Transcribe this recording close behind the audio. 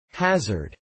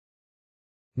hazard,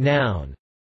 noun,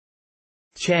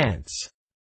 chance,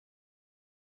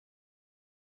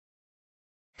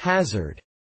 hazard,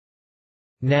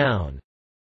 noun.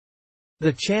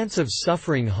 The chance of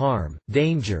suffering harm,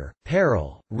 danger,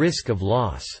 peril, risk of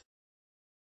loss.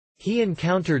 He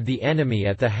encountered the enemy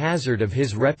at the hazard of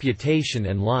his reputation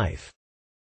and life.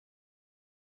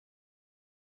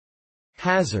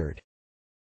 Hazard,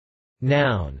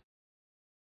 noun.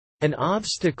 An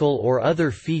obstacle or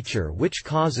other feature which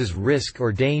causes risk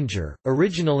or danger,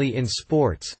 originally in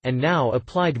sports, and now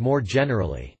applied more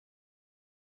generally.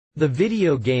 The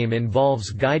video game involves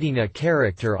guiding a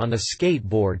character on a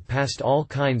skateboard past all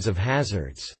kinds of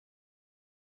hazards.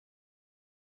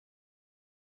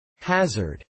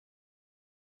 Hazard,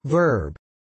 verb.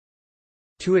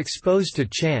 To expose to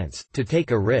chance, to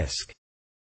take a risk.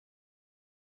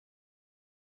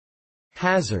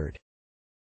 Hazard,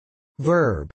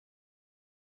 verb.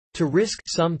 To risk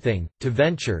something, to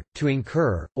venture, to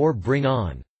incur, or bring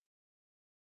on.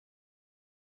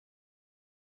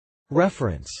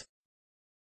 Reference.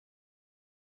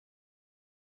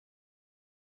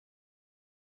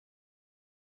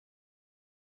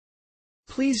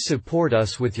 Please support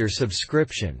us with your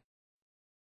subscription.